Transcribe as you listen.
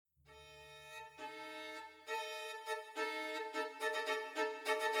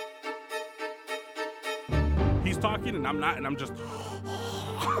talking, and I'm not, and I'm just.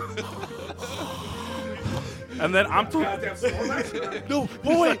 And then I'm No,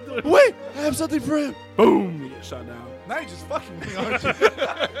 wait, I have something for him. boom, you get shot down. Now you're just fucking me, aren't you?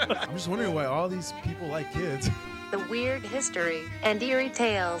 I'm just wondering why all these people like kids. The Weird History and Eerie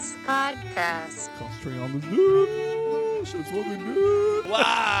Tales podcast. Concentrating on this dude. Shit's fucking good.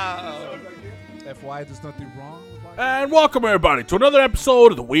 Wow. FYI, there's nothing wrong with life. And welcome everybody to another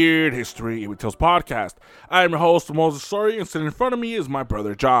episode of the Weird History Eerie Tales podcast. I am your host Moses Sori, and sitting in front of me is my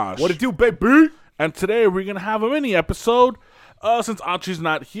brother Josh. What it do, baby? And today we're gonna have a mini episode. Since Achi's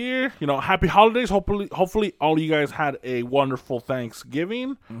not here, happy holidays. Hopefully all you guys had a wonderful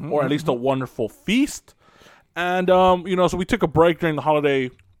Thanksgiving, or at least a wonderful feast. And so we took a break during the holiday.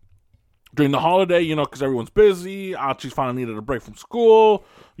 Because everyone's busy. Achi's finally needed a break from school.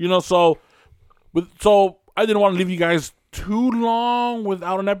 So I didn't want to leave you guys too long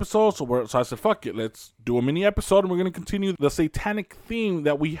without an episode. So I said, fuck it, let's do a mini episode, and we're going to continue the satanic theme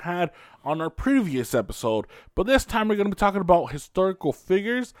that we had on our previous episode. But this time we're going to be talking about historical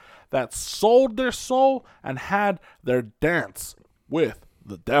figures that sold their soul and had their dance with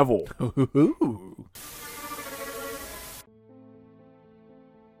the devil.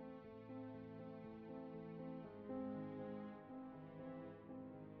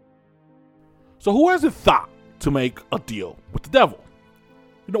 So who hasn't thought to make a deal with the devil?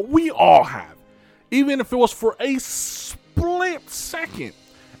 We all have. Even if it was for a split second.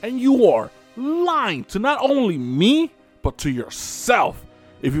 And you are lying to not only me, but to yourself.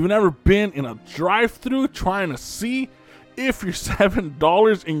 If you've never been in a drive-thru trying to see if your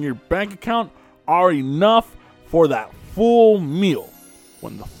 $7 in your bank account are enough for that full meal.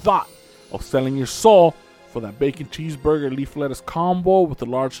 When the thought of selling your soul for that bacon cheeseburger leaf lettuce combo with the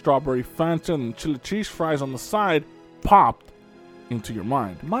large strawberry Fanta and chili cheese fries on the side popped into your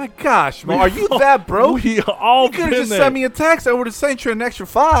mind. My gosh, man, are you that broke? We all You could have been just there. sent me a text. I would have sent you an extra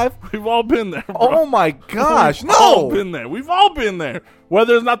 $5. We've all been there, bro. Oh my gosh, We've all no! been there. We've all been there.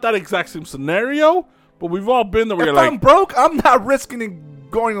 Whether it's not that exact same scenario, but we've all been there where If you're I'm like, broke, I'm not risking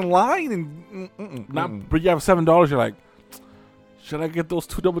it going online and. but you have $7, you're like, should I get those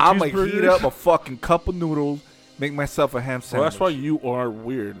 2 double cheeseburgers? I'm gonna heat up a fucking cup of noodles, make myself a ham sandwich. Well, that's why you are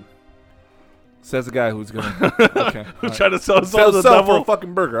weird. Says the guy who's gonna Who tried to sell us all sell the for devil. a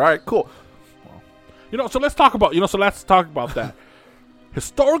fucking burger. All right, cool. So let's talk about that.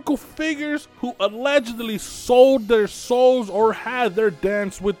 Historical figures who allegedly sold their souls or had their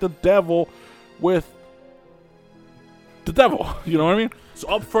dance with the devil You know what I mean? So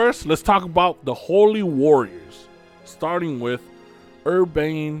up first, let's talk about the Holy Warriors, starting with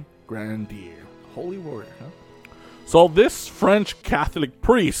Urbain Grandier. Holy warrior, huh? So this French Catholic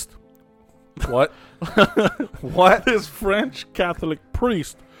priest, What? What? this French Catholic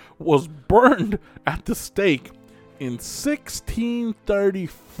priest was burned at the stake in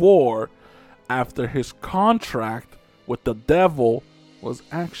 1634 after his contract with the devil was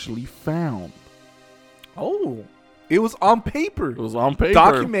actually found. Oh, it was on paper. It was on paper.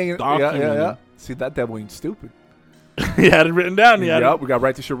 Documented. Documented. Yeah. See, that devil ain't stupid. He had it written down. We got to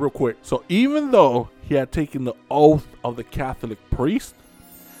write this shit real quick. So even though he had taken the oath of the Catholic priest,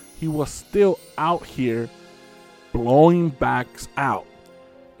 he was still out here blowing backs out.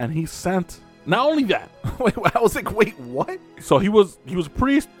 And he sent, not only that, Wait, I was like, wait, what? so he was a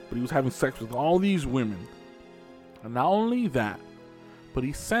priest, but he was having sex with all these women. And not only that, but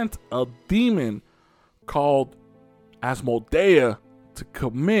he sent a demon called Asmodea to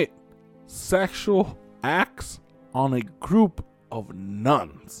commit sexual acts on a group of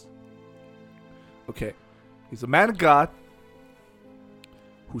nuns. Okay, he's a man of God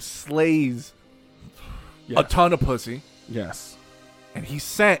who slays a ton of pussy, Yes. and he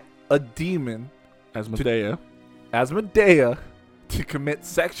sent a demon, Asmodea. Asmodea, to commit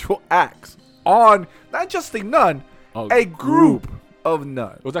sexual acts on not just a nun, a group of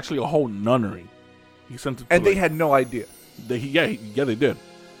nuns. It was actually a whole nunnery. He sent it to And they had no idea. they did.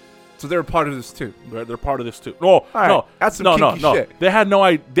 So they were part of this too. They're part of this too. No, right. no, That's some no, kinky no. shit. They had no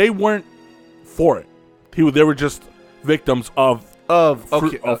idea. They weren't for it. They were just victims of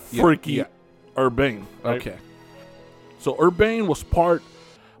freaky Urbain. Right? Okay. So Urbain was part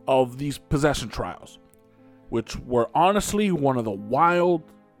of these possession trials, which were honestly one of the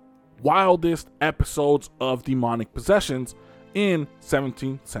wildest episodes of demonic possessions in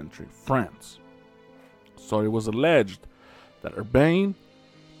 17th century France. So it was alleged that Urbain,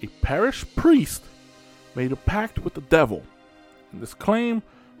 a parish priest, made a pact with the devil. And this claim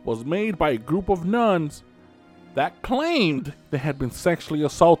was made by a group of nuns that claimed they had been sexually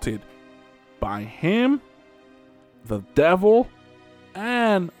assaulted by him, the devil,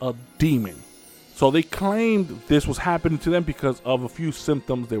 and a demon. So they claimed this was happening to them because of a few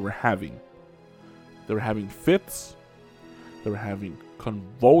symptoms they were having. They were having fits, they were having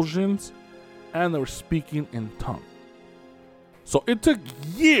convulsions, and they were speaking in tongues. So it took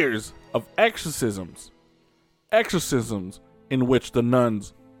years of exorcisms in which the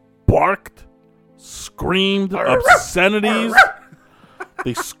nuns barked, screamed obscenities.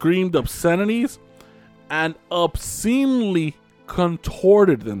 They screamed obscenities and obscenely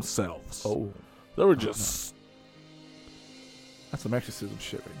contorted themselves. Oh. They were just That's some exorcism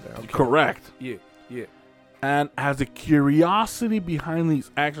shit right there. Okay. correct. Yeah, yeah. And as the curiosity behind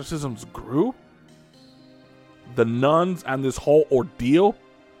these exorcisms grew, the nuns and this whole ordeal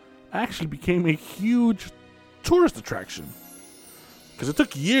actually became a huge tourist attraction. Because it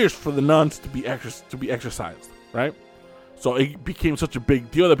took years for the nuns to be exorcised, right? So it became such a big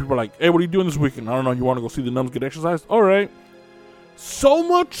deal that people are like, hey, what are you doing this weekend? I don't know, you want to go see the nuns get exorcised? All right. So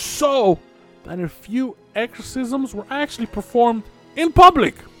much so that a few exorcisms were actually performed in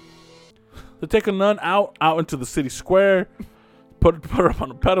public. They take a nun out into the city square, put her up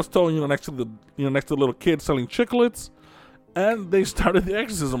on a pedestal, next to the little kid selling chiclets, and they started the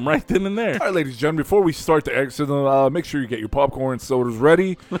exorcism right then and there. All right, ladies and gentlemen, before we start the exorcism, make sure you get your popcorn and sodas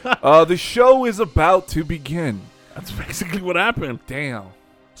ready. The show is about to begin. That's basically what happened. Damn.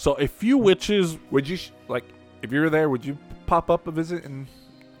 So a few witches. Would you, if you were there, would you pop up a visit and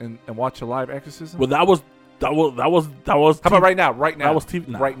watch a live exorcism? Well, that was. How about right now? Right now. That was TV.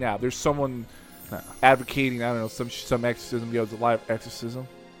 Nah. Right now. There's someone advocating, I don't know, some exorcism. It's a live exorcism.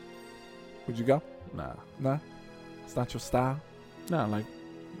 Would you go? Nah. It's not your style? Nah,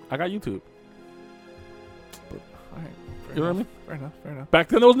 I got YouTube. But, all right. You know what I mean? Fair enough. Back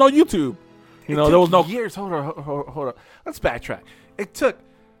then, there was no YouTube. There was no years. Hold on. Let's backtrack. It took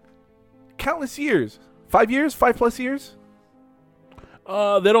countless years. 5 years? 5+ years?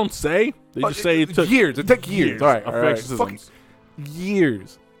 They don't say. They just say it took years. It took years. All right. Of exorcisms.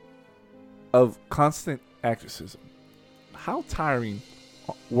 Years of constant exorcism. How tiring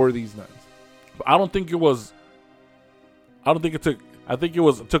were these nuns? I don't think it was. I don't think it took. I think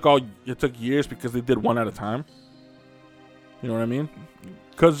it took years because they did one at a time. You know what I mean?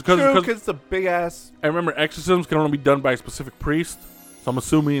 Because it's a big ass. I remember exorcisms can only be done by a specific priest. So I'm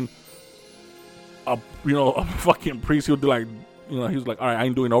assuming a fucking priest, he would do he was like, all right, I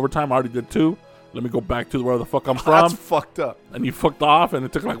ain't doing overtime. I already did 2. Let me go back to where the fuck I'm from. That's fucked up. And he fucked off, and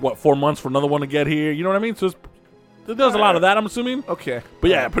it took 4 months for another one to get here. You know what I mean? So there's a lot of that, I'm assuming. Okay. But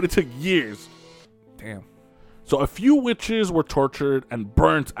yeah, but it took years. Damn. So a few witches were tortured and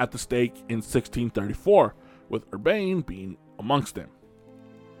burnt at the stake in 1634, with Urbain being amongst them.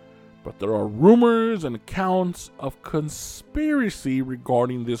 But there are rumors and accounts of conspiracy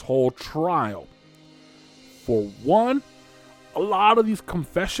regarding this whole trial. For one, a lot of these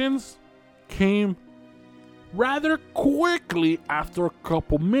confessions came rather quickly after a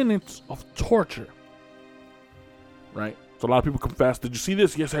couple minutes of torture. Right? So a lot of people confessed, did you see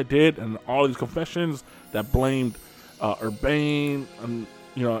this? Yes, I did. And all these confessions that blamed Urbain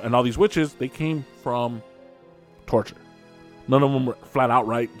and all these witches, they came from torture. None of them were flat out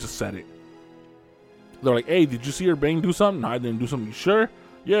right, just said it. They're like, hey, did you see Urbain do something? No, I didn't do something. You sure?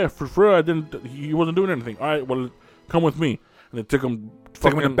 Yeah, for sure. I didn't. He wasn't doing anything. All right, well, come with me. And they took him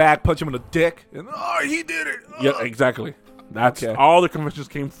in the back, punch him in the dick, and he did it. Yeah, exactly. That's all the confessions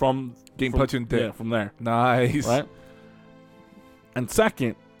came from getting punched in the dick. Yeah, from there. Nice. Right? And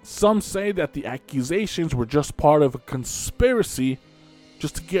second, some say that the accusations were just part of a conspiracy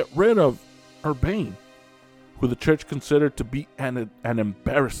just to get rid of Urbain, who the church considered to be an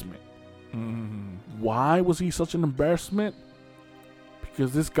embarrassment. Why was he such an embarrassment?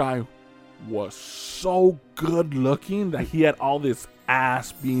 Because this guy was so good looking that he had all this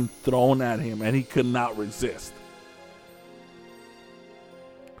ass being thrown at him and he could not resist.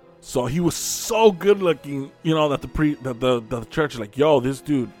 So he was so good looking, that the church is like, yo, this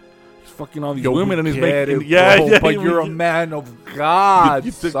dude, he's fucking all these women and he's making but you're a man of God,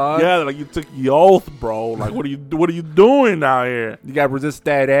 you took, son. Yeah, you took the oath, bro. Like, what are you doing out here? You gotta resist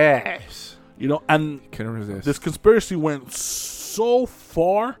that ass. And couldn't resist. This conspiracy went so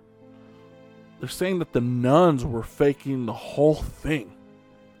far. They're saying that the nuns were faking the whole thing.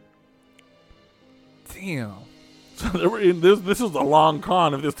 Damn. So they were in this. This is a long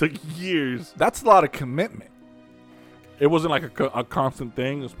con. If this took years, that's a lot of commitment. It wasn't like a constant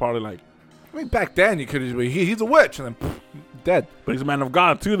thing. It was probably like. I mean, back then you could just be he's a witch and then dead. But he's a man of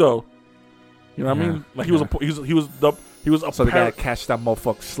God too, though. You know what I mean? Like he was a. So they gotta catch that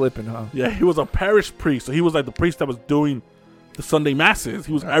motherfucker slipping, huh? Yeah, he was a parish priest. So he was like the priest that was doing the Sunday masses.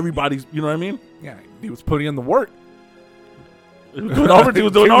 He was everybody's. You know what I mean? Yeah, he was putting in the work. He was doing overtime. He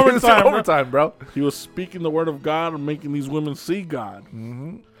was doing overtime, bro. He was speaking the word of God and making these women see God.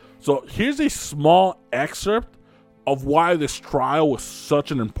 Mm-hmm. So here's a small excerpt of why this trial was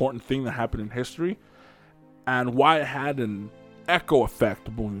such an important thing that happened in history and why it had an echo effect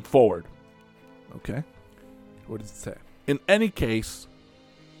moving forward. Okay. What does it say? In any case,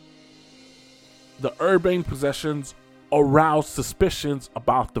 the Urbane possessions aroused suspicions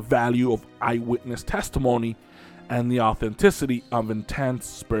about the value of eyewitness testimony and the authenticity of intense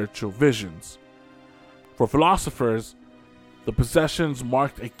spiritual visions. For philosophers, the possessions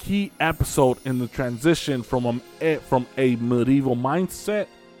marked a key episode in the transition from a medieval mindset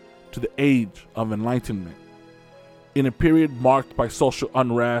to the age of enlightenment. In a period marked by social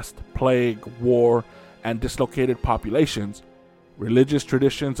unrest, plague, war, and dislocated populations, religious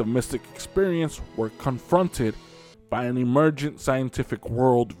traditions of mystic experience were confronted by an emergent scientific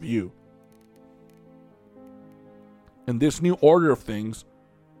worldview. In this new order of things,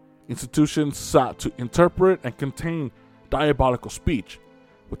 institutions sought to interpret and contain diabolical speech,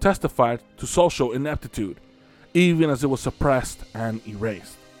 which testified to social ineptitude, even as it was suppressed and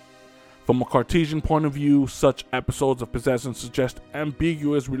erased. From a Cartesian point of view, such episodes of possession suggest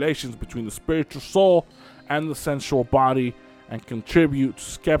ambiguous relations between the spiritual soul and the sensual body and contribute to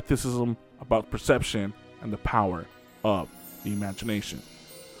skepticism about perception and the power of the imagination.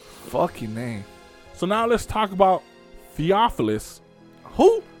 Fucking name. So now let's talk about Theophilus.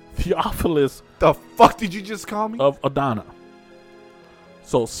 Who? Theophilus. The fuck did you just call me? Of Adana.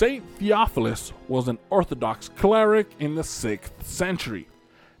 So Saint Theophilus was an Orthodox cleric in the 6th century,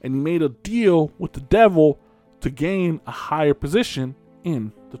 and he made a deal with the devil to gain a higher position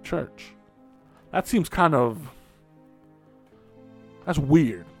in the church. That seems that's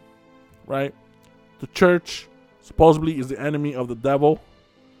weird, right? The church supposedly is the enemy of the devil.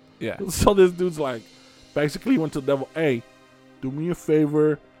 Yeah. So this dude's like, basically went to the devil, hey, do me a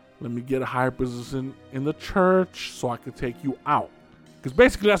favor, let me get a higher position in the church so I can take you out. Because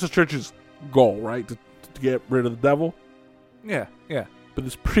basically that's the church's goal, right? To get rid of the devil. Yeah, yeah. But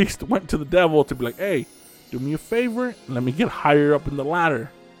this priest went to the devil to be like, hey, do me a favor and let me get higher up in the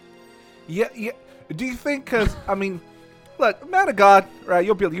ladder. Yeah, yeah. Do you think, because, I mean, look, man of God, right,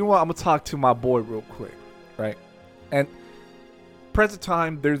 you'll be, you know what, I'm going to talk to my boy real quick, right? And present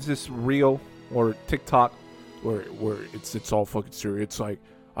time, there's this reel or TikTok where it's all fucking serious. It's like,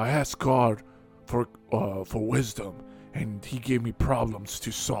 I asked God for wisdom, and he gave me problems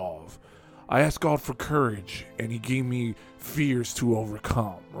to solve. I asked God for courage, and he gave me fears to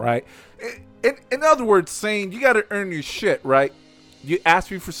overcome, right? In other words, saying you got to earn your shit, right? You ask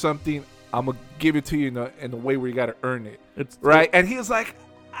me for something, I'm going to give it to you in a way where you got to earn it, right? And he was like,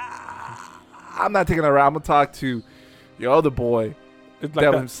 I'm not taking that route. I'm going to talk to your other boy, It's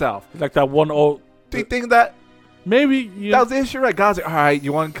devil himself. It's like that one old... Do you think that... Maybe that was the issue, right? God's like, all right,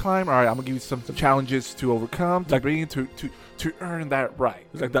 you want to climb? All right, I'm going to give you some challenges to overcome, to bring you to earn that right.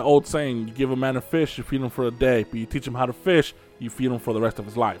 It's like that old saying, you give a man a fish, you feed him for a day, but you teach him how to fish, you feed him for the rest of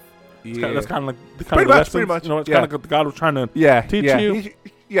his life. Yeah. That's kind of like the kind pretty of much, lessons, pretty much. You know, it's Yeah. kind of like God was trying to teach you.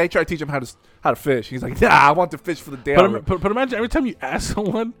 He tried to teach him how to fish. He's like, nah, I want to fish for the day. But imagine every time you ask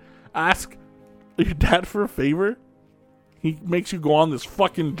your dad for a favor, he makes you go on this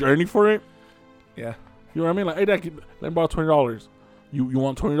fucking journey for it. Yeah. You know what I mean? Like, hey, Dad, let me borrow $20. You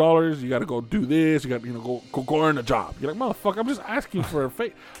want $20? You got to go do this. You got to go earn a job. You're like, motherfucker, I'm just asking for a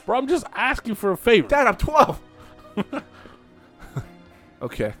favor. Bro, I'm just asking for a favor. Dad, I'm 12.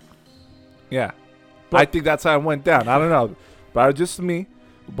 Okay. Yeah. I think that's how it went down. I don't know. But just me.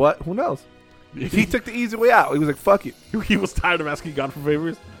 But who knows? He took the easy way out. He was like, fuck it. He was tired of asking God for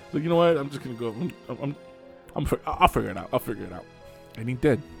favors. So you know what? I'm just going to go. I'll figure it out. I'll figure it out. And he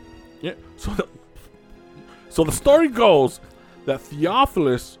did. Yeah. So the story goes that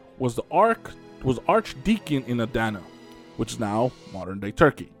Theophilus was archdeacon in Adana, which is now modern day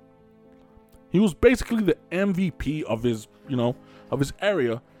Turkey. He was basically the MVP of his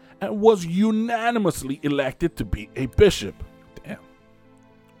area and was unanimously elected to be a bishop. Damn.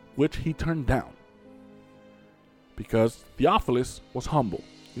 Which he turned down because Theophilus was humble.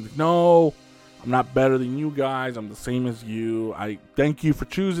 He's like, no, I'm not better than you guys. I'm the same as you. I thank you for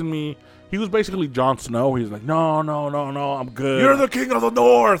choosing me. He was basically Jon Snow. He's like, no, I'm good. You're the king of the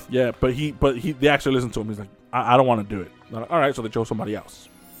North. Yeah, but they actually listened to him. He's like, I don't want to do it. Like, all right, so they chose somebody else.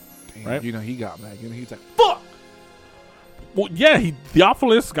 Damn, right? You know, he got mad. You know, he's like, fuck. Well, yeah,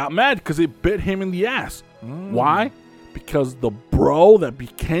 Theophilus got mad because it bit him in the ass. Why? Because the bro that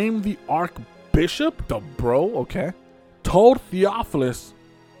became the archbishop, okay, told Theophilus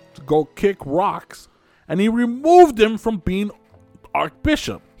to go kick rocks, and he removed him from being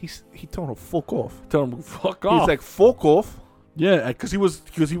archbishop. He told him fuck off. Tell him fuck off. He's like, fuck off. Yeah, because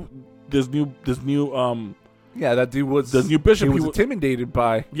this new Yeah, that dude was this new bishop. He was intimidated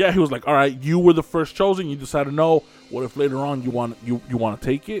by. Yeah, he was like, all right, you were the first chosen. You decided no. What if later on you want to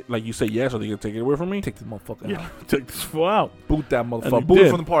take it? Like you say yes, are they gonna take it away from me? Take this motherfucker Yeah, out. take this fool out. Boot that And motherfucker. he Boot him did.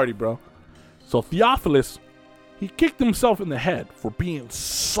 from the party, bro. So Theophilus, he kicked himself in the head for being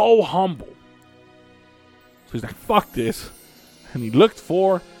so humble. So he's like, fuck this. And he looked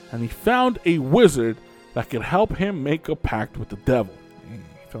for and he found a wizard that could help him make a pact with the devil. You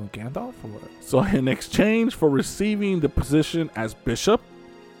feeling Gandalf or what? So in exchange for receiving the position as bishop,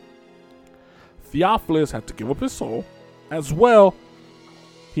 Theophilus had to give up his soul. As well,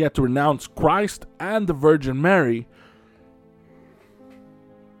 he had to renounce Christ and the Virgin Mary.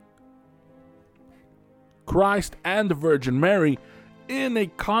 Christ and the Virgin Mary in a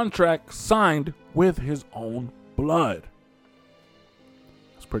contract signed with his own blood.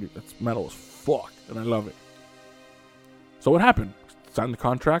 That's metal as fuck, and I love it. So what happened? Signed the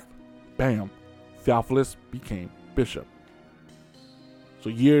contract, bam, Theophilus became bishop. So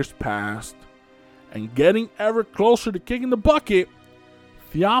years passed, and getting ever closer to kicking the bucket,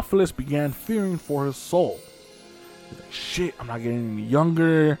 Theophilus began fearing for his soul. He's like, shit, I'm not getting any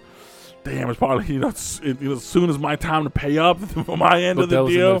younger. Damn, it's probably, as soon as my time to pay up for my end of the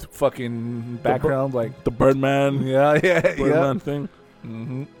deal. In the fucking background, like the Birdman. yeah, Birdman thing.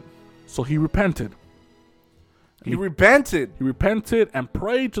 Mm-hmm. So he repented. He repented. He repented and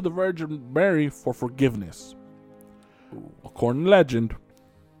prayed to the Virgin Mary for forgiveness. According to legend,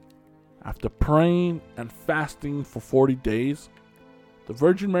 after praying and fasting for 40 days, the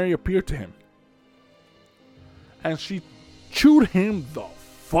Virgin Mary appeared to him. And she chewed him the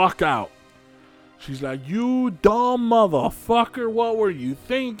fuck out. She's like, you dumb motherfucker, what were you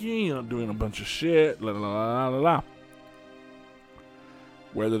thinking? You know, doing a bunch of shit, la la la la la.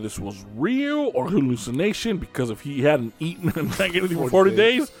 Whether this was real or hallucination, because if he hadn't eaten and drank anything for 40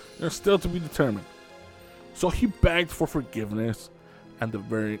 days, it's still to be determined. So he begged for forgiveness, and the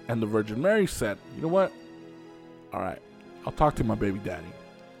Virgin Mary said, you know what? All right, I'll talk to my baby daddy,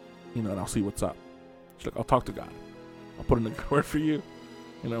 and I'll see what's up. She's like, I'll talk to God. I'll put in a good word for you,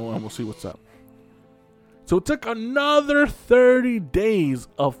 and we'll see what's up. So it took another 30 days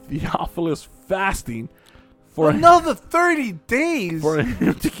of Theophilus fasting for another 30 days for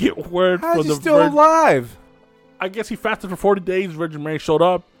him to get word How's from he the still Virgin. alive? I guess he fasted for 40 days. Virgin Mary showed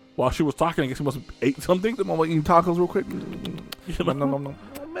up while she was talking. I guess he must have ate something. I'm gonna eat tacos real quick. No.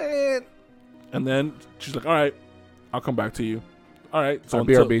 Oh, man. And then she's like, all right, I'll come back to you. All right. So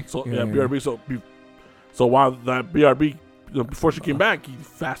BRB. BRB. So while that BRB, before she came back, he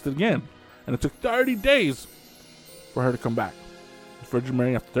fasted again. And it took 30 days for her to come back. Virgin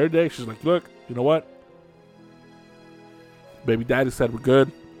Mary, after 30 days, she's like, look, you know what? Baby daddy said we're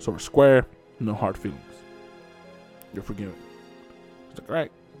good, so we're square, no hard feelings. You're forgiven. He's like, all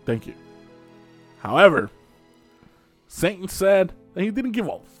right, thank you. However, Satan said that he didn't give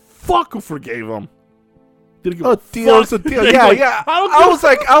a fuck who forgave him. Didn't give a deal fuck. is a deal. He's Yeah, like, yeah. I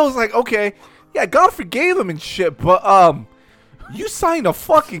was like, okay, yeah, God forgave him and shit, but you signed a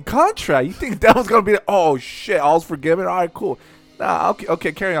fucking contract. You think that was gonna be? Oh shit, I was forgiven. All right, cool. Nah,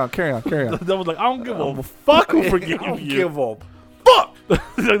 okay, carry on. That was like, I don't give a fuck who forgave I don't you. give a fuck.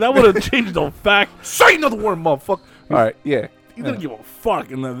 Like, that would have changed the fact. Say another word, motherfucker. All right, yeah. He didn't give a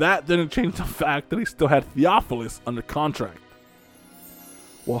fuck, and then that didn't change the fact that he still had Theophilus under contract.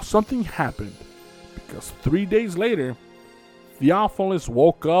 Well, something happened, because 3 days later, Theophilus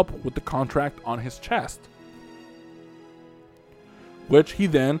woke up with the contract on his chest, which he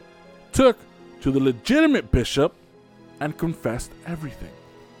then took to the legitimate bishop and confessed everything.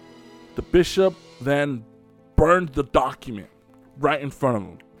 The bishop then burned the document right in front of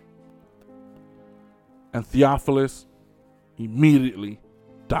him. And Theophilus immediately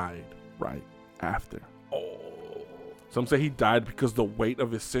died right after. Some say he died because the weight of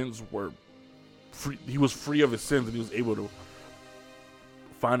his sins were free. He was free of his sins and he was able to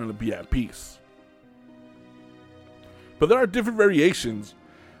finally be at peace. But there are different variations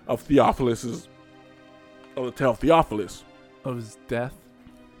of Theophilus' of the tale of Theophilus. Of his death.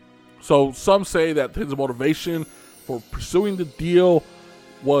 So some say that his motivation for pursuing the deal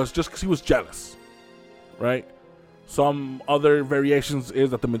was just because he was jealous, right? Some other variations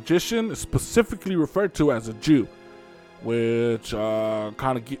is that the magician is specifically referred to as a Jew, which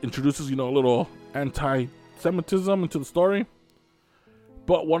kind of introduces, a little anti-Semitism into the story.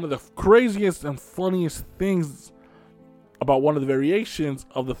 But one of the craziest and funniest things about one of the variations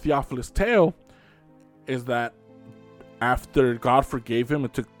of the Theophilus tale is that after God forgave him,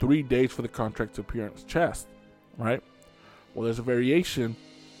 it took 3 days for the contract to appear on his chest, right? Well, there's a variation.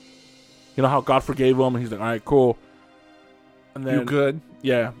 You know how God forgave him, and he's like, all right, cool. And then You good?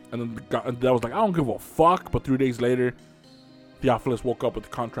 Yeah, and then the devil was like, I don't give a fuck. But 3 days later, Theophilus woke up with the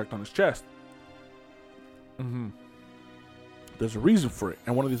contract on his chest. Mm-hmm. There's a reason for it,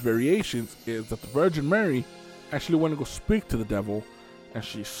 and one of these variations is that the Virgin Mary actually went to go speak to the devil, and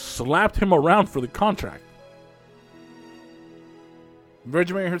she slapped him around for the contract.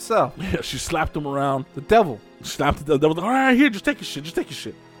 Virgin Mary herself. Yeah, she slapped him around. The devil. Slapped the devil. All right, here, just take your shit. Just take your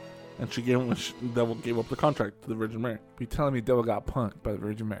shit. And she gave him. The devil gave up the contract to the Virgin Mary. You telling me the devil got punked by the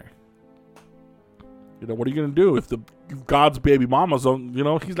Virgin Mary? You know, what are you gonna do if God's baby mama's on? You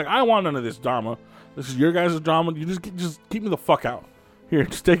know, he's like, I want none of this drama. This is your guys' drama. You just keep me the fuck out. Here,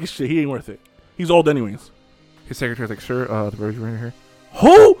 just take his shit. He ain't worth it. He's old anyways. His secretary's like, sir, the Virgin Mary here.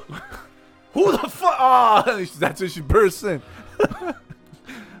 Who? Who the fuck? Oh, that's when she bursts in.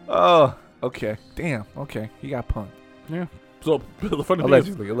 Oh, okay. Damn. Okay, he got punked. Yeah. So the funny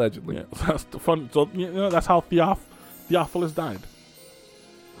Allegedly. thing is, yeah, that's the fun. So you know, that's how Theophilus died.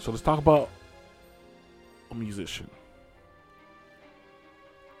 So let's talk about a musician.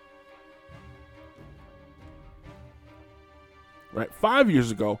 Right, 5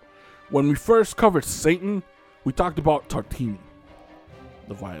 years ago, when we first covered Satan, we talked about Tartini,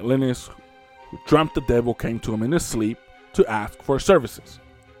 the violinist who dreamt the devil came to him in his sleep to ask for services,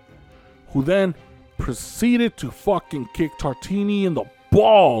 who then proceeded to fucking kick Tartini in the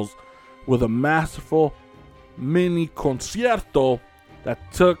balls with a masterful mini concierto that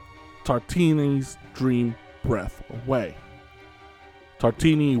took Tartini's dream breath away.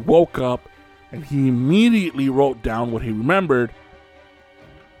 Tartini woke up and he immediately wrote down what he remembered,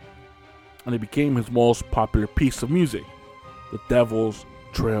 and it became his most popular piece of music, the Devil's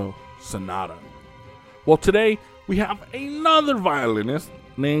Trill Sonata. Well, today we have another violinist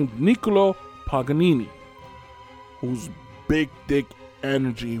named Niccolo Paganini, whose big dick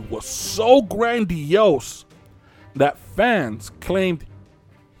energy was so grandiose that fans claimed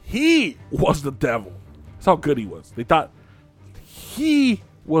he was the devil. That's how good he was. They thought he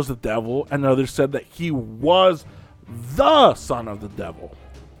was the devil, and others said that he was the son of the devil.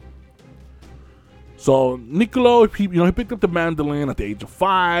 So Niccolo, he picked up the mandolin at the age of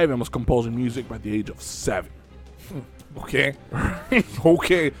 5 and was composing music by the age of 7. Okay.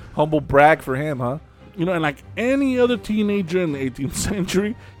 Okay. Humble brag for him, huh? You know, and like any other teenager in the 18th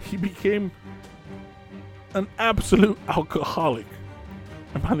century, he became an absolute alcoholic.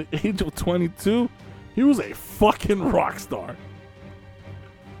 And by the age of 22, he was a fucking rock star.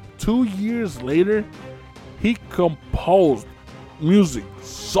 2 years later, he composed music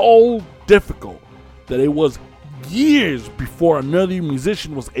so difficult that it was years before another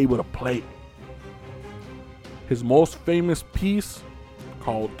musician was able to play it. His most famous piece,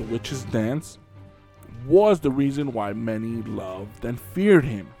 called The Witch's Dance, was the reason why many loved and feared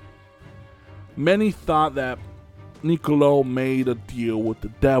him. Many thought that Niccolo made a deal with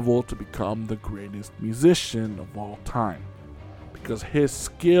the devil to become the greatest musician of all time, because his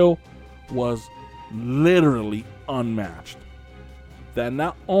skill was literally unmatched. That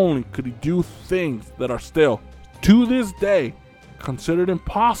not only could he do things that are still, to this day, considered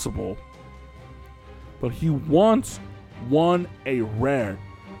impossible, but he once won a rare,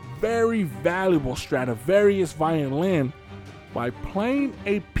 very valuable Stradivarius violin by playing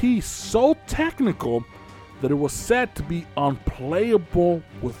a piece so technical that it was said to be unplayable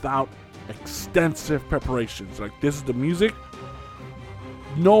without extensive preparations. Like, this is the music.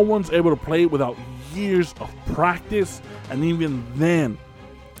 No one's able to play it without years of practice, and even then,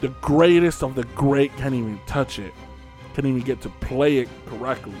 the greatest of the great can't even touch it. Can't even get to play it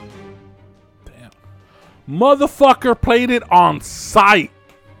correctly. Damn. Motherfucker played it on site.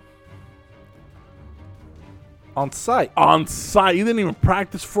 On site. On site. He didn't even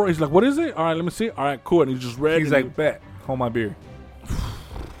practice for it. He's like, what is it? All right, let me see. All right, cool. And he's just ready. He's like, bet. Hold my beer.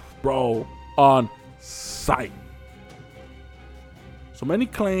 Bro, on site. So many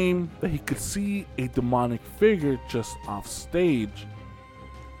claim that he could see a demonic figure just off stage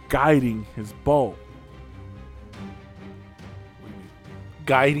guiding his bow.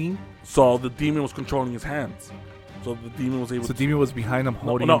 Guiding? So the demon was controlling his hands. So the demon was able So the demon was behind him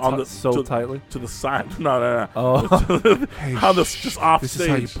holding no, him on the, so to, tightly? to the side. No. Oh. Hey, How this just off this stage. is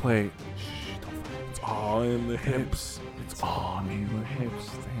how you play. Shh, don't fight. It's all in the hips. It's all in the hips.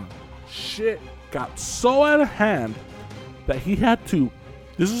 Damn. Shit got so out of hand that he had to,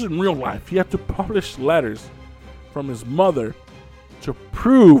 this is in real life, he had to publish letters from his mother to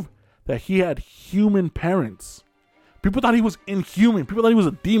prove that he had human parents. People thought he was inhuman. People thought he was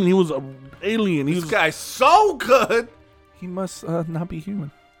a demon. He was an alien. This guy's so good. He must not be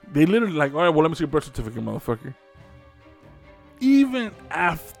human. They literally like, all right, well, let me see your birth certificate, motherfucker. Even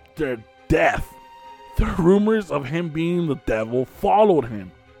after death, The rumors of him being the devil followed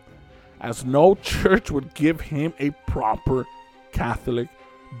him, as no church would give him a proper Catholic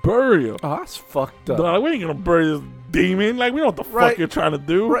burial. Oh, that's fucked up. Like, we ain't gonna bury this demon. Like, we know what the Right. fuck you're trying to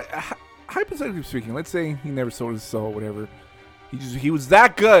do. Right. Hypothetically speaking, let's say he never sold his soul, whatever. He was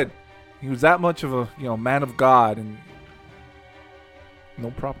that good. He was that much of a man of God, and no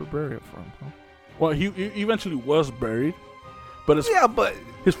proper burial for him. Huh? Well, he eventually was buried, but but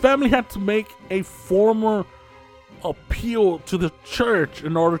his family had to make a formal appeal to the church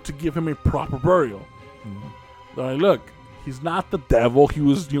in order to give him a proper burial. They're like, look, he's not the devil.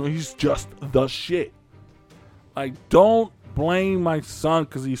 He's just the shit. Like, don't blame my son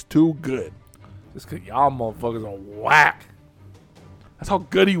because he's too good. just because y'all motherfuckers are whack. That's how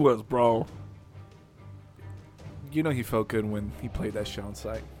good he was, bro. You know he felt good when he played that shit on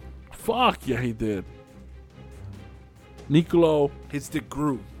site. Fuck yeah, he did. Niccolo, His dick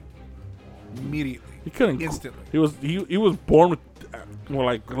grew immediately. he couldn't Instantly. He was born with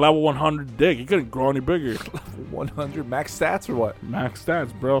like level 100 dick. He couldn't grow any bigger. 100 max stats or what? Max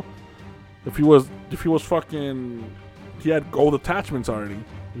stats, bro. If he was fucking, he had gold attachments already.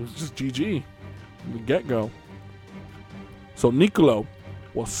 It was just GG from the get go. So Niccolo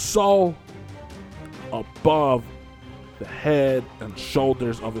was so above the head and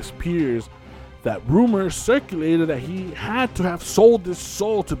shoulders of his peers that rumors circulated that he had to have sold his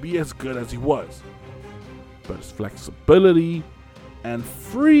soul to be as good as he was. But his flexibility and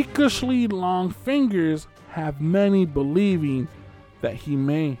freakishly long fingers have many believing that he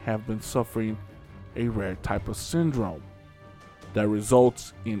may have been suffering a rare type of syndrome that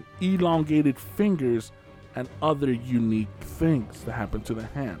results in elongated fingers and other unique things that happen to the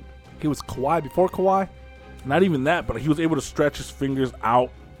hand. He was Kawhi before Kawhi? Not even that, but he was able to stretch his fingers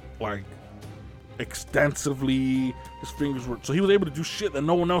out like extensively. His fingers were, so he was able to do shit that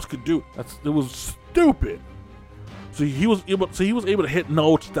no one else could do. It was stupid. So he was able to hit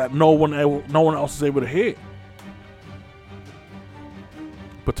notes that no one else is able to hit.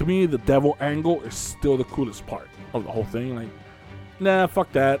 But to me, the devil angle is still the coolest part of the whole thing. Like, nah,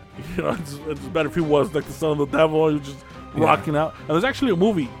 fuck that. You know, it's better if he was like the son of the devil. He was just rocking out. And there's actually a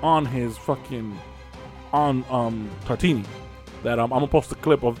movie on his fucking Tartini that I'm gonna post a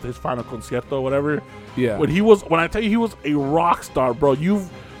clip of his final concierto or whatever. Yeah. When I tell you he was a rock star, bro,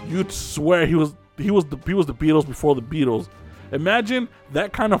 you'd swear he was the Beatles before the Beatles. Imagine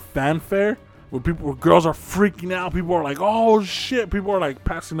that kind of fanfare where girls are freaking out, people are like, oh shit, people are like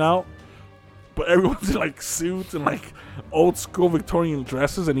passing out, but everyone's in like suits and like old school Victorian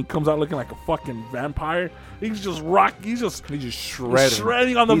dresses, and he comes out looking like a fucking vampire. He's just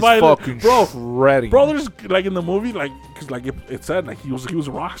shredding on the violin, fucking bro. Shredding. Bro, there's like in the movie, like, because like it said like he was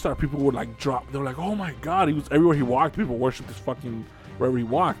a rock star. People would like drop. They were like, oh my god, he was everywhere he walked. People worshipped his fucking wherever he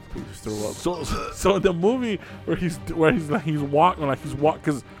walked. He just threw up. So in the movie where he's walking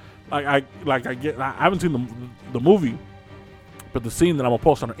because I haven't seen the movie, but the scene that I'm gonna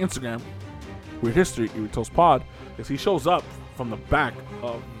post on our Instagram, Weird History, Eerie Tales Pod, is he shows up from the back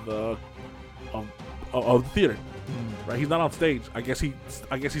of the theater. Right, he's not on stage. I guess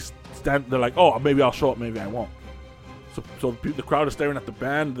he's stand. They're like, oh, maybe I'll show up, maybe I won't. So the crowd is staring at the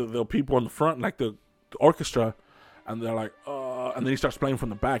band, the people in the front, like the orchestra, and they're like, and then he starts playing from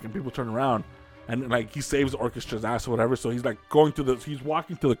the back, and people turn around, and like he saves the orchestra's ass or whatever. So he's like he's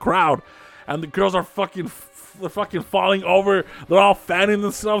walking to the crowd, and the girls are fucking falling over. They're all fanning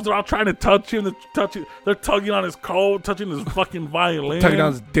themselves. They're all trying to touch him. They're tugging on his coat, touching his fucking violin, tugging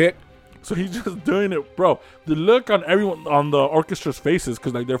on his dick. So he's just doing it, bro. The look on everyone on the orchestra's faces,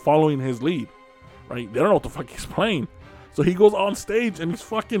 because like they're following his lead, right? They don't know what the fuck he's playing. So he goes on stage and he's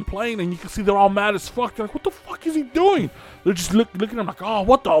fucking playing, and you can see they're all mad as fuck. They're like, what the fuck is he doing? They're just looking at him like, oh,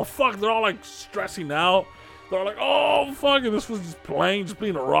 what the fuck? They're all like stressing out. They're like, oh, fuck. And this was just playing, just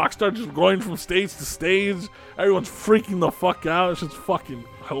being a rock star, just going from stage to stage. Everyone's freaking the fuck out. It's just fucking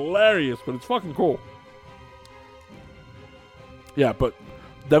hilarious, but it's fucking cool. Yeah, but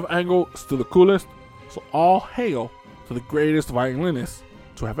Devil Angle is still the coolest. So all hail to the greatest violinist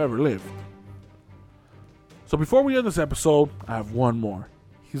to have ever lived. So before we end this episode, I have one more.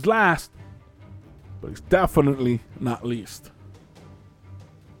 He's last, but he's definitely not least.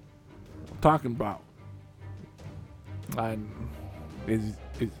 I'm talking about. Is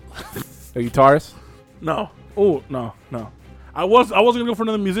a guitarist? No. Oh, no. I was gonna go for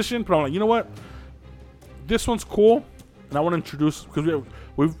another musician, but I'm like, you know what? This one's cool, and I want to introduce, because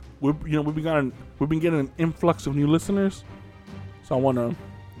we've been getting an influx of new listeners, so I want to,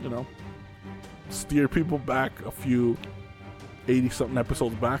 steer people back a few 80-something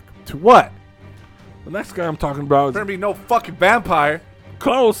episodes back. To what? The next guy I'm talking about is Better be no fucking vampire.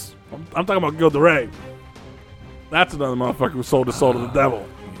 close. I'm talking about Gil de Ray. That's another motherfucker who sold his soul to the devil.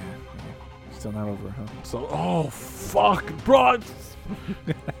 Yeah. Still not over, huh? So, oh, fuck, bro.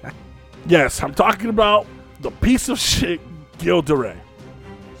 Yes, I'm talking about the piece of shit Gil de Rais.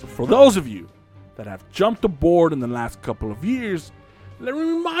 So for those of you that have jumped aboard in the last couple of years, let me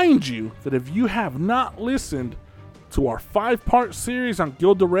remind you that if you have not listened to our 5-part series on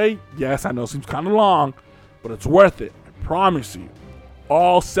Gil de Rais, yes, I know it seems kind of long, but it's worth it. I promise you.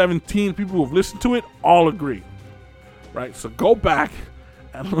 All 17 people who have listened to it all agree. Right? So go back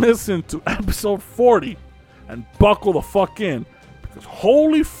and listen to episode 40 and buckle the fuck in. Because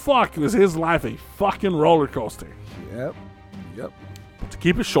holy fuck, was his life a fucking roller coaster. Yep. But to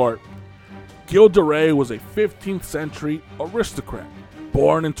keep it short, Gil de Rais was a 15th century aristocrat,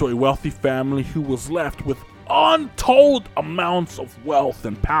 born into a wealthy family who was left with untold amounts of wealth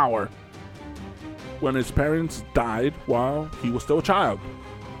and power when his parents died while he was still a child.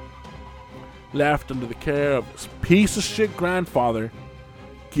 Left under the care of his piece of shit grandfather,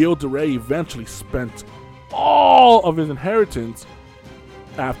 Gil de Rais eventually spent all of his inheritance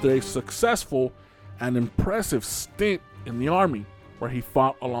after a successful and impressive stint in the army, where he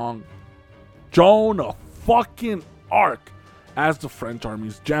fought along Joan of fucking Arc as the French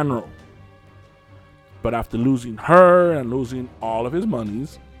army's general. But after losing her and losing all of his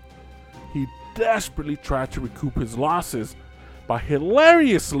monies, he desperately tried to recoup his losses by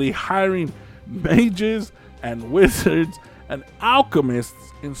hilariously hiring mages and wizards and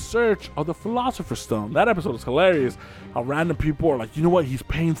alchemists in search of the Philosopher's Stone. That episode is hilarious. How random people are like, you know what? He's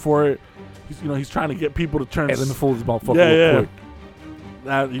paying for it. He's trying to get people to turn. Hey, let me fool this motherfucker real quick.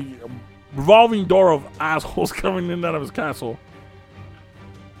 That revolving door of assholes coming in and out of his castle.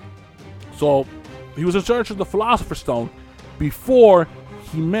 So he was in search of the Philosopher's Stone before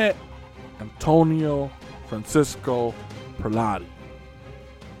he met Antonio Francisco Prelati,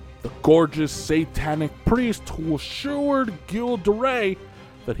 the gorgeous satanic priest who assured Gil de Rais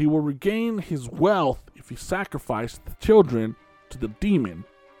that he will regain his wealth if he sacrificed the children to the demon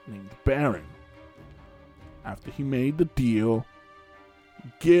named Baron. After he made the deal,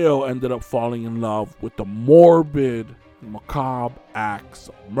 Gil ended up falling in love with the morbid and macabre acts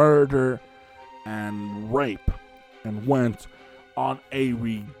of murder and rape, and went on a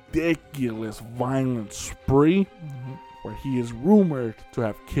ridiculous violent spree where he is rumored to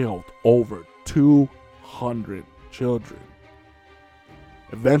have killed over 200 children.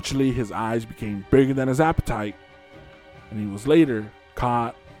 Eventually, his eyes became bigger than his appetite, and he was later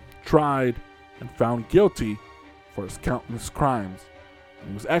caught, tried, and found guilty for his countless crimes.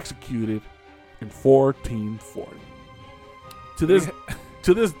 He was executed in 1440.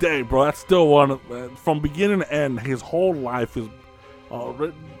 To this day, bro, that's still one of, from beginning to end, his whole life is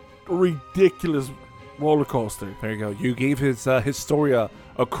a ridiculous roller coaster. There you go. You gave his Historia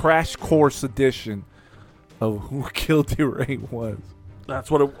a crash course edition of who Gil de Rais was.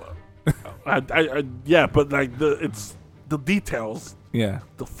 That's what it was. Yeah, but like it's the details. Yeah,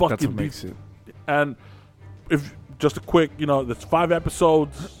 the fucking that's what makes it. And if just a quick, there's 5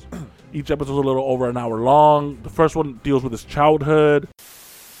 episodes. Each episode is a little over an hour long. The first one deals with his childhood.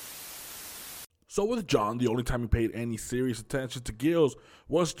 So with John, the only time he paid any serious attention to Gil's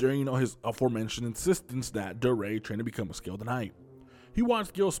was during his aforementioned insistence that de Rais train to become a skilled knight. He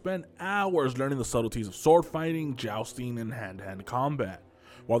watched Gil spend hours learning the subtleties of sword fighting, jousting, and hand-to-hand combat.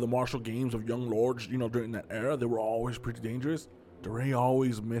 While the martial games of young lords, during that era, they were always pretty dangerous, de Rais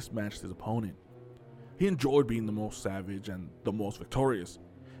always mismatched his opponent. He enjoyed being the most savage and the most victorious.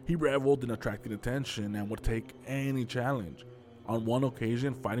 He reveled in attracting attention and would take any challenge. On one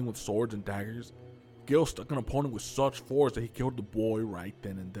occasion, fighting with swords and daggers, Gil struck an opponent with such force that he killed the boy right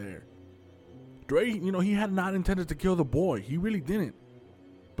then and there. de Rais, he had not intended to kill the boy. He really didn't.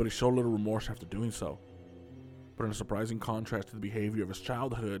 But he showed little remorse after doing so. But in a surprising contrast to the behavior of his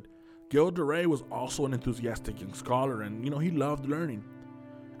childhood, Gil de Rais was also an enthusiastic young scholar, and he loved learning.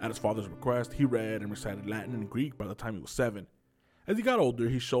 At his father's request, he read and recited Latin and Greek by the time he was 7. As he got older,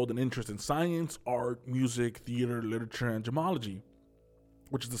 he showed an interest in science, art, music, theater, literature, and gemology,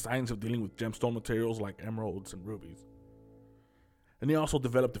 which is the science of dealing with gemstone materials like emeralds and rubies. And he also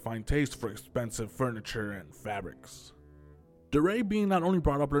developed a fine taste for expensive furniture and fabrics. De Rais being not only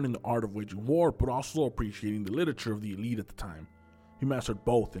brought up learning the art of waging war, but also appreciating the literature of the elite at the time. He mastered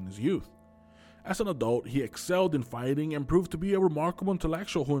both in his youth. As an adult, he excelled in fighting and proved to be a remarkable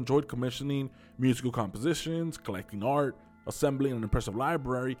intellectual who enjoyed commissioning musical compositions, collecting art, assembling an impressive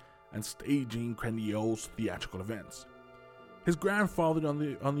library, and staging grandiose theatrical events. His grandfather, on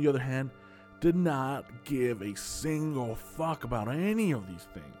the other hand, did not give a single fuck about any of these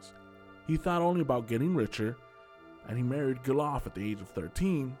things. He thought only about getting richer, and he married Gilaf at the age of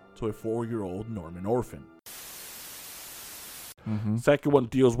 13 to a 4-year-old Norman orphan. Second one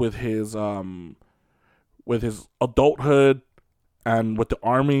deals with his adulthood and with the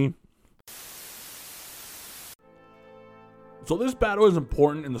army. So this battle is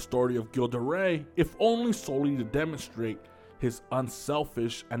important in the story of Gilles de Rais, if only solely to demonstrate his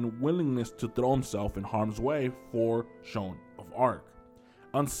unselfish and willingness to throw himself in harm's way for Joan of Arc.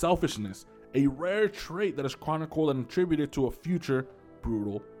 Unselfishness, a rare trait that is chronicled and attributed to a future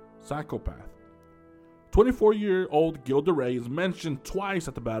brutal psychopath. 24-year-old Gilles de Rais is mentioned twice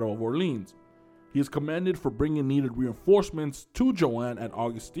at the Battle of Orleans. He is commended for bringing needed reinforcements to Joan at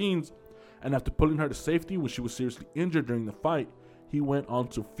Augustine's, and after pulling her to safety when she was seriously injured during the fight, he went on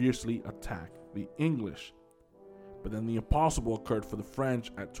to fiercely attack the English. But then the impossible occurred for the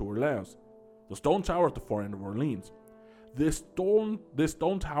French at Tourlaise, the stone tower at the far end of Orleans. This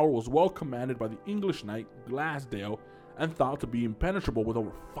stone tower was well commanded by the English knight Glasdale and thought to be impenetrable with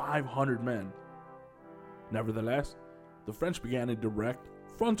over 500 men. Nevertheless, the French began a direct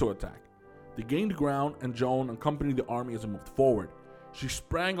frontal attack. They gained ground and Joan accompanied the army as it moved forward. She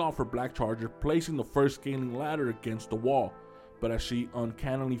sprang off her black charger, placing the first scaling ladder against the wall, but as she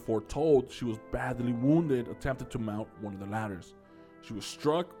uncannily foretold, she was badly wounded attempting to mount one of the ladders. She was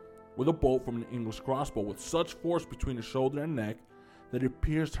struck with a bolt from an English crossbow with such force between her shoulder and neck that it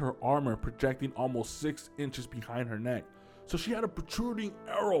pierced her armor, projecting almost 6 inches behind her neck. So she had a protruding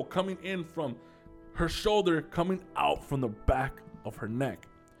arrow coming in from her shoulder, coming out from the back of her neck.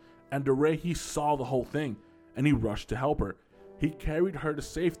 And de Rais, he saw the whole thing, and he rushed to help her. He carried her to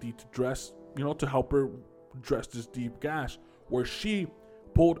safety to help her dress this deep gash, where she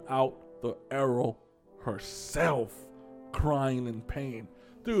pulled out the arrow herself, crying in pain.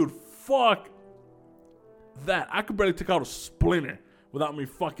 Dude, fuck that. I could barely take out a splinter without me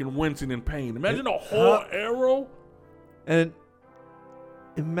fucking wincing in pain. Imagine a whole arrow. And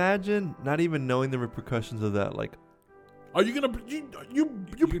imagine not even knowing the repercussions of that. Like, are you gonna bleed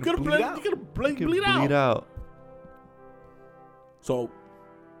out? So,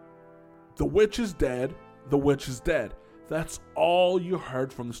 the witch is dead. The witch is dead. That's all you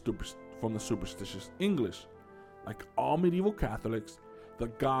heard from the superstitious English. Like all medieval Catholics, the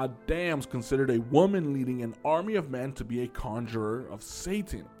goddams considered a woman leading an army of men to be a conjurer of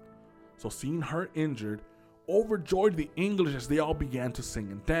Satan. So seeing her injured overjoyed the English as they all began to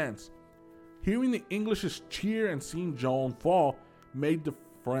sing and dance. Hearing the English's cheer and seeing Joan fall made the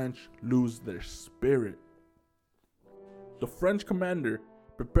French lose their spirit. The French commander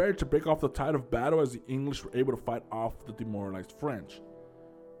prepared to break off the tide of battle as the English were able to fight off the demoralized French.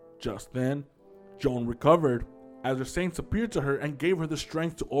 Just then, Joan recovered as her saints appeared to her and gave her the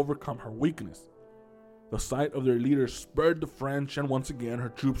strength to overcome her weakness. The sight of their leader spurred the French, and once again her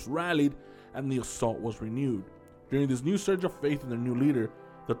troops rallied and the assault was renewed. During this new surge of faith in their new leader,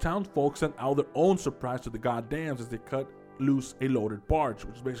 the townsfolk sent out their own surprise to the goddams as they cut loose a loaded barge,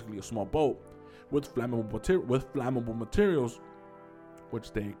 which is basically a small boat, with flammable materials,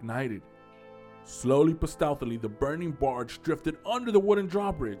 which they ignited. Slowly but stealthily, the burning barge drifted under the wooden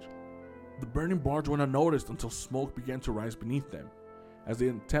drawbridge. The burning barge went unnoticed until smoke began to rise beneath them. As they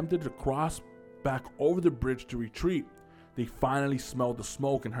attempted to cross back over the bridge to retreat, they finally smelled the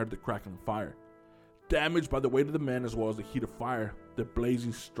smoke and heard the crackling fire. Damaged by the weight of the men as well as the heat of fire, the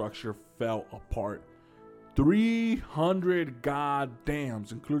blazing structure fell apart. 300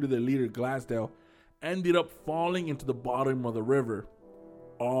 goddams, including their leader Glasdale, ended up falling into the bottom of the river,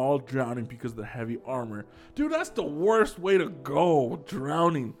 all drowning because of the heavy armor. Dude, that's the worst way to go,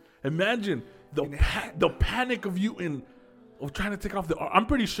 drowning. Imagine the panic of you of trying to take off the armor. I'm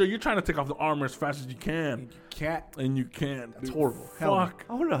pretty sure you're trying to take off the armor as fast as you can. And you can't. That's dude. horrible. Fuck.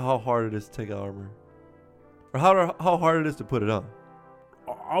 I wonder how hard it is to take out armor. Or how hard it is to put it on.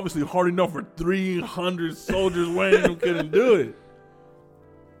 Obviously hard enough for 300 soldiers wearing them couldn't do it.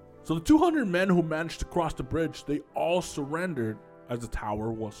 So the 200 men who managed to cross the bridge, they all surrendered as the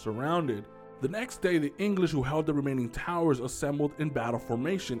tower was surrounded. The next day, the English who held the remaining towers assembled in battle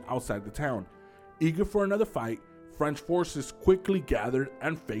formation outside the town. Eager for another fight, French forces quickly gathered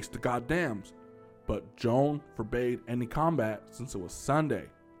and faced the goddams. But Joan forbade any combat since it was Sunday,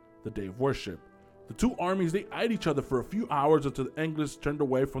 the day of worship. The two armies, they eyed each other for a few hours until the English turned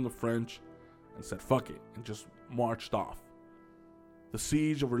away from the French and said fuck it and just marched off. The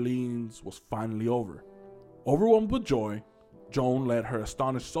siege of Orleans was finally over. Overwhelmed with joy, Joan led her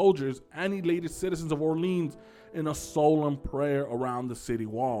astonished soldiers and elated citizens of Orleans in a solemn prayer around the city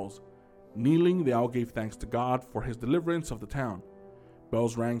walls. Kneeling, they all gave thanks to God for his deliverance of the town.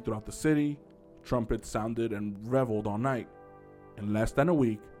 Bells rang throughout the city, trumpets sounded and reveled all night. In less than a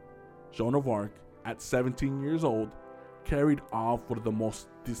week, Joan of Arc, at 17 years old, carried off one of the most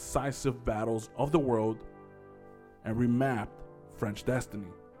decisive battles of the world and remapped French destiny.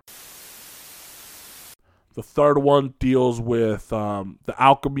 The third one deals with the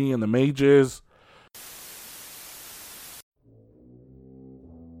alchemy and the mages.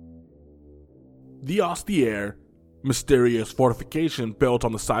 The austere, mysterious fortification built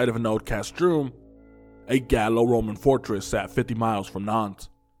on the site of an old castrum, a Gallo-Roman fortress sat 50 miles from Nantes.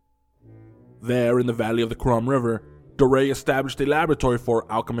 There, in the valley of the Crum River, Doré established a laboratory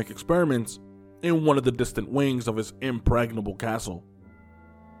for alchemic experiments in one of the distant wings of his impregnable castle.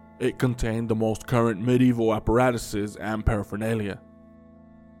 It contained the most current medieval apparatuses and paraphernalia.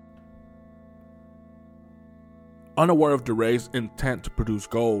 Unaware of Doré's intent to produce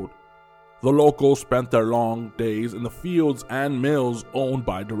gold, the locals spent their long days in the fields and mills owned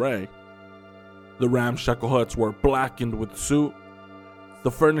by Doré. The ramshackle huts were blackened with soot, the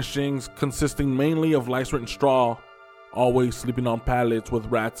furnishings consisting mainly of lice-ridden straw, always sleeping on pallets with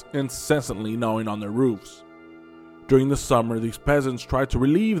rats incessantly gnawing on their roofs. During the summer, these peasants tried to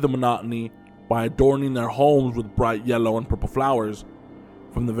relieve the monotony by adorning their homes with bright yellow and purple flowers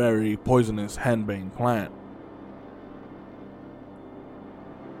from the very poisonous henbane plant.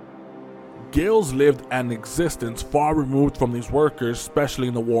 Gilles lived an existence far removed from these workers, especially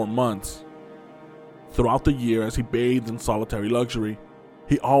in the warm months. Throughout the year, as he bathed in solitary luxury,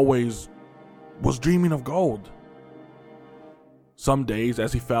 he always was dreaming of gold. Some days,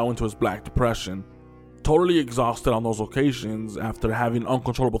 as he fell into his black depression, totally exhausted on those occasions after having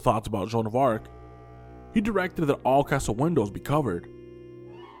uncontrollable thoughts about Joan of Arc, he directed that all castle windows be covered.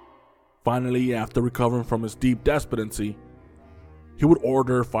 Finally, after recovering from his deep despondency, he would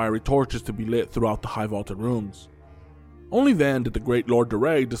order fiery torches to be lit throughout the high vaulted rooms. Only then did the great Lord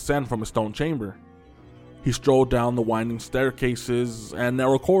Doré descend from his stone chamber. He strolled down the winding staircases and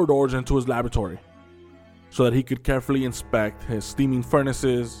narrow corridors into his laboratory, so that he could carefully inspect his steaming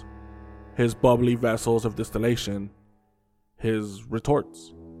furnaces, his bubbly vessels of distillation, his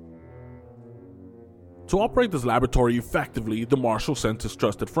retorts. To operate this laboratory effectively, the Marshal sent his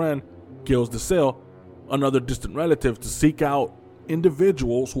trusted friend, Gilles de Sille, another distant relative, to seek out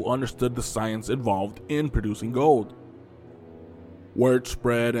individuals who understood the science involved in producing gold. Word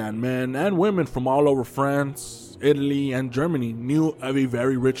spread, and men and women from all over France, Italy, and Germany knew of a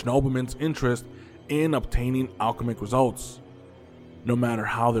very rich nobleman's interest in obtaining alchemic results, no matter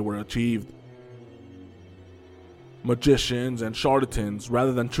how they were achieved. Magicians and charlatans,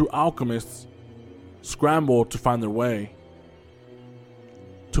 rather than true alchemists, scrambled to find their way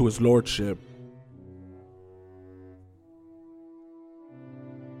to his lordship.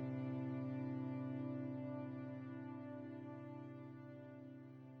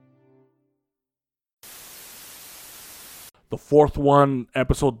 The fourth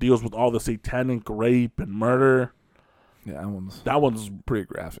episode deals with all the satanic rape and murder. Yeah, that one's pretty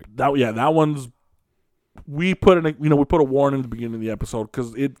graphic. That one's. We put a warning in the beginning of the episode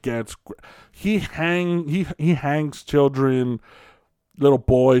because it gets. He hangs children, little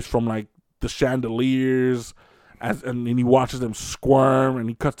boys from like the chandeliers, and he watches them squirm, and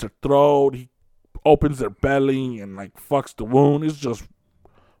he cuts their throat. He opens their belly and like fucks the wound. It's just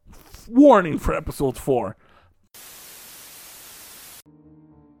warning for episode 4.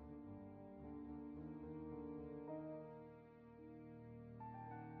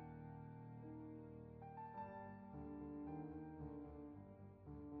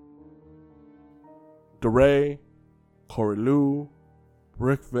 Doré, Corelou,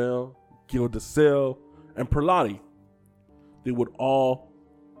 Brickville, Gilles de Sille, and Perlotti. They would all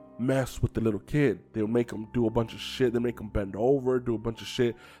mess with the little kid. They would make him do a bunch of shit. They make him bend over, do a bunch of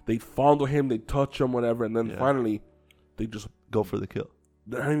shit. They'd fondle him, they'd touch him, whatever, and then finally, they just go for the kill.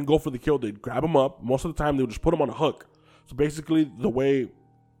 They didn't even go for the kill. They'd grab him up. Most of the time, they would just put him on a hook. So basically, the way,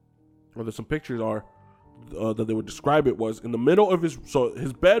 or there's some pictures are that they would describe it was in the middle of his. So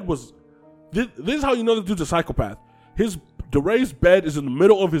his bed was. This is how you know the dude's a psychopath. Doré's bed is in the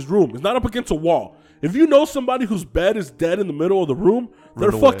middle of his room. It's not up against a wall. If you know somebody whose bed is dead in the middle of the room,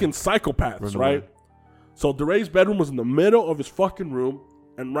 they're fucking psychopaths, right? So Doré's bedroom was in the middle of his fucking room,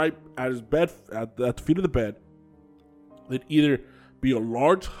 and right at his bed, at the feet of the bed, there'd either be a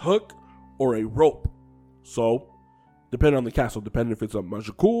large hook or a rope. So, depending on the castle, depending if it's a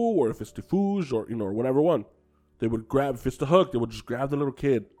Majicou or if it's Tifuge or or whatever one, they would grab. If it's the hook, they would just grab the little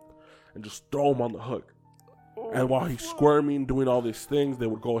kid and just throw him on the hook. And while he's squirming, doing all these things, they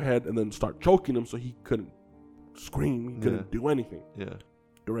would go ahead and then start choking him so he couldn't scream, he couldn't do anything. Yeah.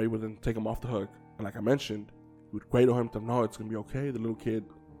 Doré would then take him off the hook. And like I mentioned, he would cradle him to no, it's going to be okay. The little kid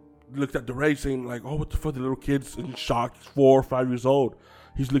looked at Doré saying like, oh, what the fuck? The little kid's in shock. He's 4 or 5 years old.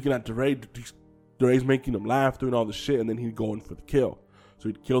 He's looking at Doré. Doré's making him laugh, doing all this shit. And then he'd go in for the kill. So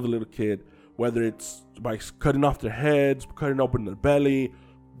he'd kill the little kid. whether it's by cutting off their heads, cutting open their belly,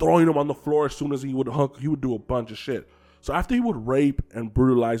 throwing them on the floor as soon as he would hook. He would do a bunch of shit. So after he would rape and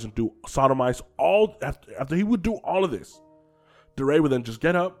brutalize and do sodomize after he would do all of this, DeRay would then just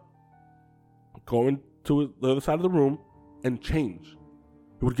get up, go into the other side of the room, and change.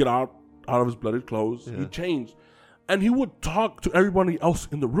 He would get out of his bloody clothes. Yeah. He'd change. And he would talk to everybody else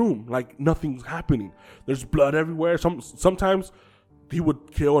in the room like nothing's happening. There's blood everywhere. Sometimes he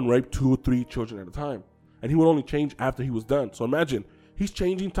would kill and rape 2 or 3 children at a time. And he would only change after he was done. So imagine, he's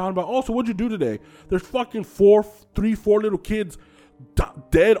changing, talking about, oh, so what'd you do today? There's fucking 4 little kids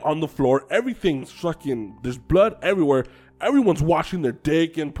dead on the floor. Everything's fucking, there's blood everywhere. Everyone's washing their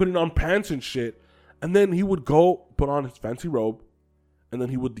dick and putting on pants and shit. And then he would go put on his fancy robe. And then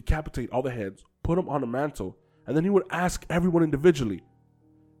he would decapitate all the heads, put them on a mantle. And then he would ask everyone individually,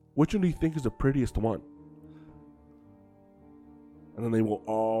 which one do you think is the prettiest one? And then they will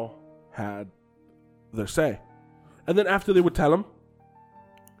all had their say. And then after they would tell him,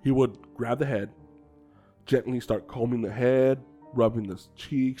 he would grab the head, gently start combing the head, rubbing the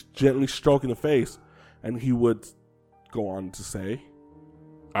cheeks, gently stroking the face. And he would go on to say,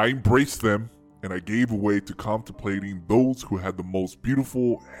 I embraced them, and I gave away to contemplating those who had the most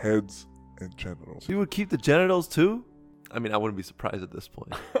beautiful heads and genitals. So you would keep the genitals too? I mean, I wouldn't be surprised at this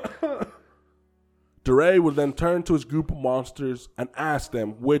point. DeRay would then turn to his group of monsters and ask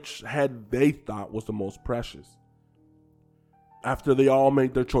them which head they thought was the most precious. After they all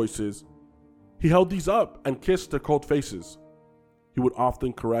made their choices, he held these up and kissed their cold faces. He would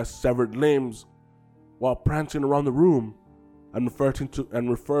often caress severed limbs while prancing around the room and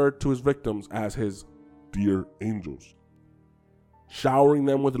referred to his victims as his dear angels. Showering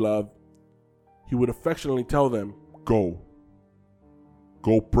them with love, he would affectionately tell them, Go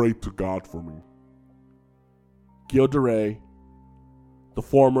pray to God for me. Gilles de Rais, the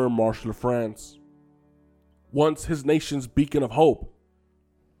former Marshal of France, once his nation's beacon of hope,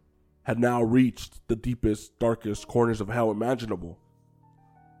 had now reached the deepest, darkest corners of hell imaginable.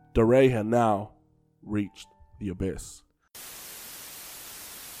 De Rais had now reached the abyss.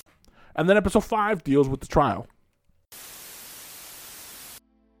 And then episode 5 deals with the trial.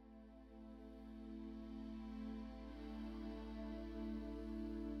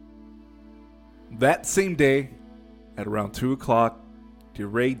 That same day, at around 2 o'clock, de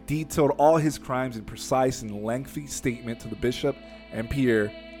Rais detailed all his crimes in precise and lengthy statement to the bishop and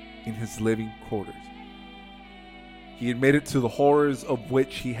Pierre in his living quarters. He admitted to the horrors of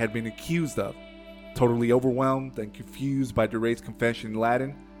which he had been accused of. Totally overwhelmed and confused by de Rais' confession in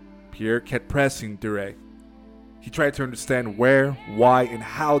Latin, Pierre kept pressing de Rais. He tried to understand where, why, and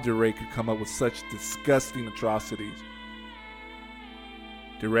how de Rais could come up with such disgusting atrocities.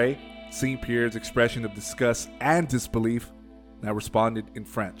 De Rais, seeing Pierre's expression of disgust and disbelief, now responded in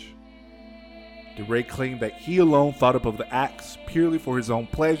French. De Rais claimed that he alone thought up of the acts purely for his own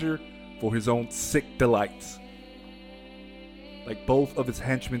pleasure, for his own sick delights. Like both of his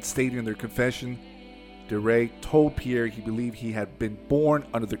henchmen stated in their confession, de Rais told Pierre he believed he had been born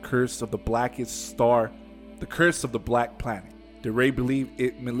under the curse of the blackest star, the curse of the Black Planet. De Rais believed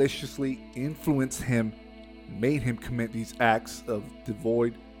it maliciously influenced him and made him commit these acts of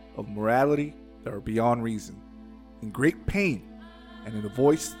devoid of morality that are beyond reason. In great pain, and in a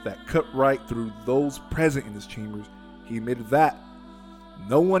voice that cut right through those present in his chambers, he admitted that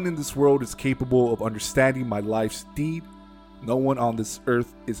no one in this world is capable of understanding my life's deed. No one on this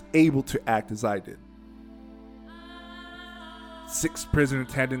earth is able to act as I did. 6 prison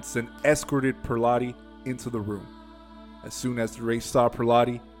attendants then escorted Prelati into the room. As soon as de Rais saw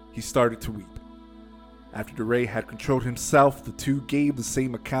Prelati, he started to weep. After de Rais had controlled himself, the two gave the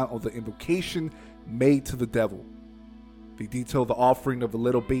same account of the invocation made to the devil. They detailed the offering of the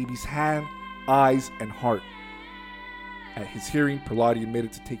little baby's hand, eyes, and heart. At his hearing, Prelati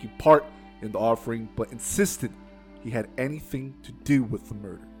admitted to taking part in the offering, but insisted he had anything to do with the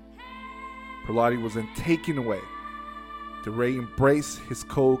murder. Prelati was then taken away. De Rais embraced his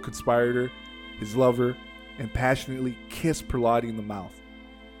co-conspirator, his lover, and passionately kissed Prelati in the mouth.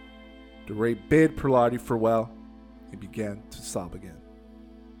 De Rais bid Prelati farewell and began to sob again.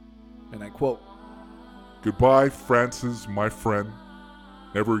 And I quote, Goodbye, Francis, my friend.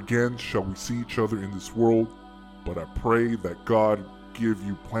 Never again shall we see each other in this world, but I pray that God give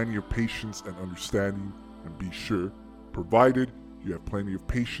you plenty of patience and understanding, and be sure, provided you have plenty of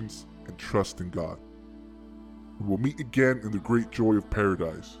patience and trust in God. We will meet again in the great joy of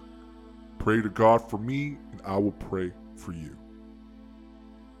paradise. Pray to God for me, and I will pray for you.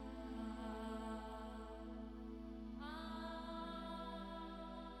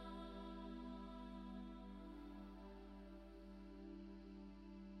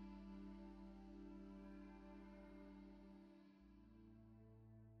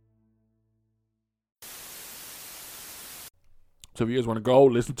 So if you guys want to go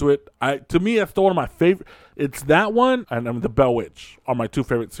listen to it, to me that's one of my favorite. It's that one and The Bell Witch are my two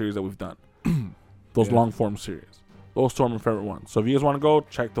favorite series that we've done. Those long form series. Those two are my favorite ones. So if you guys want to go,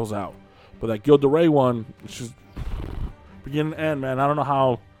 check those out. But that Gilda Ray one, it's just beginning and end, man. I don't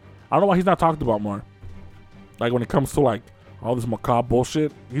know why he's not talked about more. Like when it comes to like all this macabre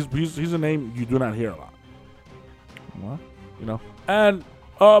bullshit, he's a name you do not hear a lot. What? You know? And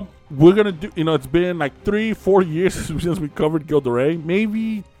we're gonna do, it's been like 3-4 years since we covered Gilda Ray.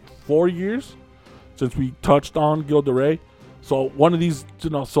 Maybe 4 years since we touched on Gilda Ray. So one of these,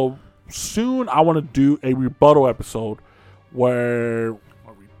 so soon I want to do a rebuttal episode where A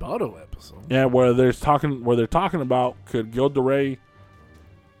rebuttal episode? yeah, where they're talking about could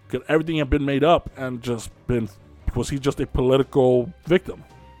everything have been made up and was he just a political victim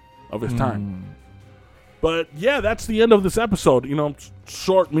of his time? But yeah, that's the end of this episode.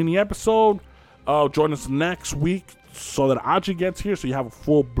 Short mini episode. Join us next week so that Aji gets here, so you have a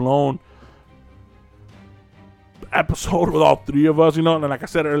full blown episode with all three of us. And like I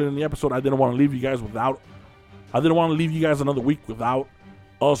said earlier in the episode, I didn't want to leave you guys another week without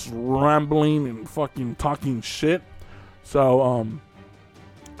us rambling and fucking talking shit. So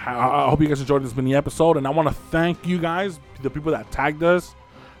I hope you guys enjoyed this mini episode, and I want to thank you guys, the people that tagged us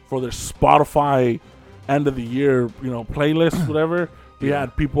for their Spotify end of the year, playlist, whatever. We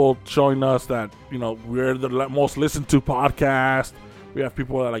had people showing us that, we're the most listened to podcast. We have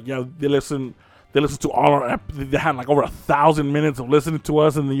people that they listen to all our, they had like over 1,000 minutes of listening to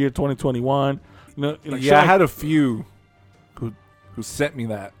us in the year 2021. I had a few who sent me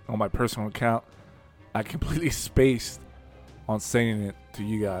that on my personal account. I completely spaced on sending it to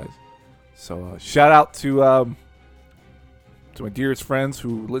you guys. So shout out to my dearest friends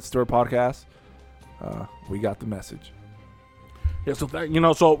who listen to our podcast. We got the message. Yeah, so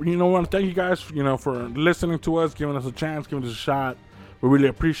we want to thank you guys, for listening to us, giving us a chance, giving us a shot. We really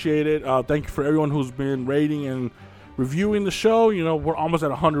appreciate it. Thank you for everyone who's been rating and reviewing the show. We're almost at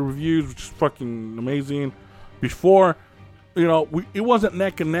 100 reviews, which is fucking amazing. Before, it wasn't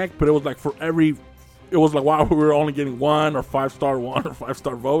neck and neck, but it was like it was like, wow, we were only getting 1 or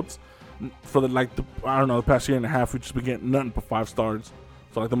 5-star votes for the past year and a half. We've just been getting nothing but 5 stars.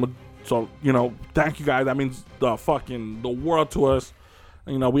 So thank you guys. That means the world to us.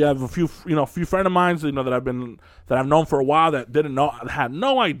 We have a few friend of mine, that I've known for a while that had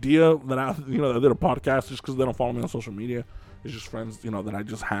no idea that I did a podcast just because they don't follow me on social media. It's just friends, that I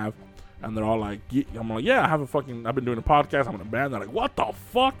just have, and they're all like, I'm like, yeah, I've been doing a podcast. I'm in a band. They're like, what the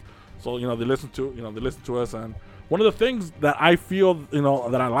fuck? So they listen to us, and one of the things that I feel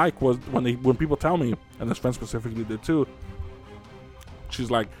that I like was when people tell me, and this friend specifically did too. She's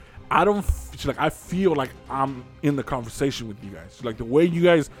like, I feel like I'm in the conversation with you guys. She's like, the way you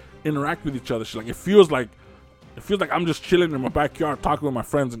guys interact with each other. She's like, it feels like I'm just chilling in my backyard talking with my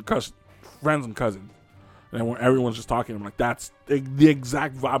friends and cousins, and when everyone's just talking. I'm like, that's the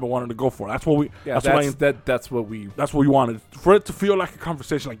exact vibe I wanted to go for. That's what we. Yeah, that's what we wanted, for it to feel like a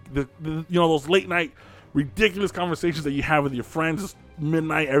conversation, like those late night ridiculous conversations that you have with your friends. It's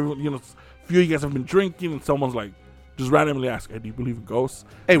midnight. Everyone, a few of you guys have been drinking, and someone's like, just randomly ask, hey, do you believe in ghosts?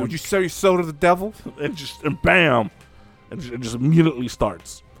 Hey, would you sell your soul to the devil? And bam, and it just immediately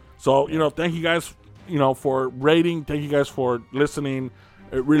starts. So, thank you guys, for rating. Thank you guys for listening.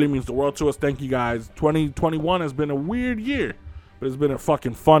 It really means the world to us. Thank you guys. 2021 has been a weird year, but it's been a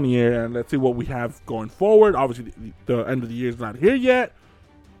fucking fun year. And let's see what we have going forward. Obviously, the end of the year is not here yet,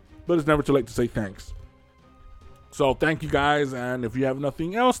 but it's never too late to say thanks. So, thank you guys. And if you have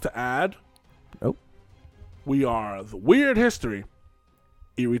nothing else to add, nope. We are the Weird History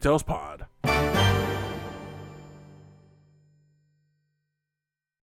Eerie Tales Pod.